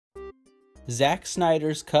Zach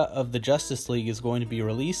Snyder's cut of the Justice League is going to be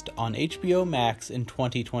released on HBO Max in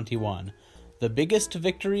 2021, the biggest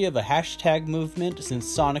victory of a hashtag movement since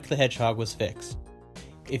Sonic the Hedgehog was fixed.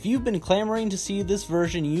 If you've been clamoring to see this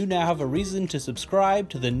version, you now have a reason to subscribe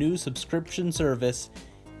to the new subscription service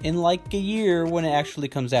in like a year when it actually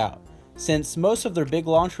comes out, since most of their big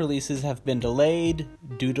launch releases have been delayed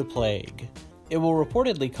due to plague. It will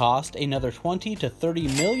reportedly cost another $20 to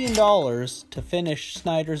 $30 million to finish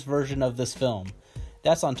Snyder's version of this film.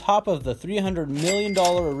 That's on top of the $300 million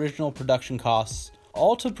original production costs,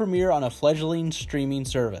 all to premiere on a fledgling streaming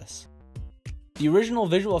service. The original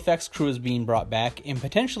visual effects crew is being brought back, and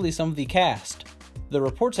potentially some of the cast. The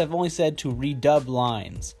reports have only said to redub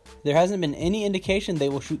lines. There hasn't been any indication they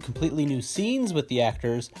will shoot completely new scenes with the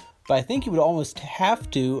actors, but I think you would almost have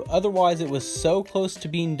to, otherwise it was so close to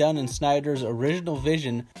being done in Snyder's original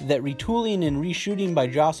vision that retooling and reshooting by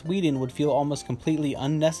Joss Whedon would feel almost completely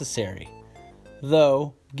unnecessary.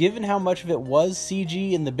 Though, given how much of it was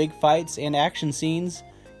CG in the big fights and action scenes,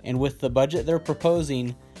 and with the budget they're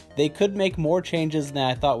proposing, they could make more changes than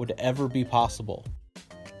I thought would ever be possible.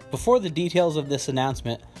 Before the details of this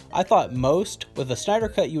announcement, I thought most, with a Snyder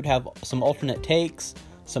Cut you would have some alternate takes,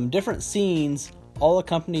 some different scenes, all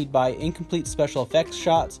accompanied by incomplete special effects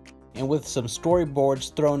shots, and with some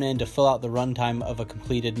storyboards thrown in to fill out the runtime of a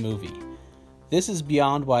completed movie. This is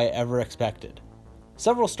beyond what I ever expected.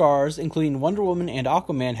 Several stars, including Wonder Woman and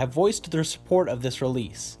Aquaman, have voiced their support of this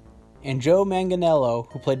release. And Joe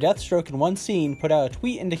Manganiello, who played Deathstroke in one scene, put out a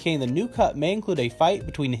tweet indicating the new cut may include a fight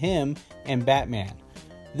between him and Batman.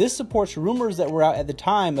 This supports rumors that were out at the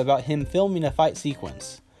time about him filming a fight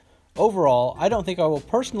sequence. Overall, I don't think I will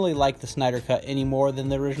personally like the Snyder Cut any more than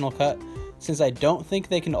the original cut, since I don't think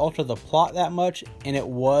they can alter the plot that much, and it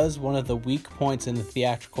was one of the weak points in the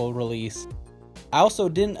theatrical release. I also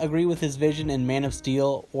didn't agree with his vision in Man of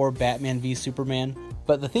Steel or Batman v Superman,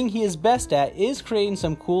 but the thing he is best at is creating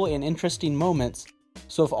some cool and interesting moments,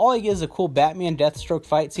 so if all I get is a cool Batman Deathstroke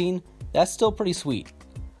fight scene, that's still pretty sweet.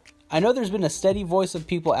 I know there's been a steady voice of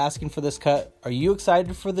people asking for this cut. Are you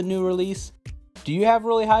excited for the new release? Do you have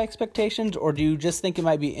really high expectations, or do you just think it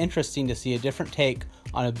might be interesting to see a different take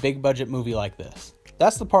on a big budget movie like this?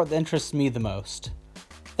 That's the part that interests me the most.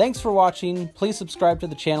 Thanks for watching. Please subscribe to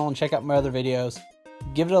the channel and check out my other videos.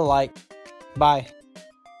 Give it a like. Bye.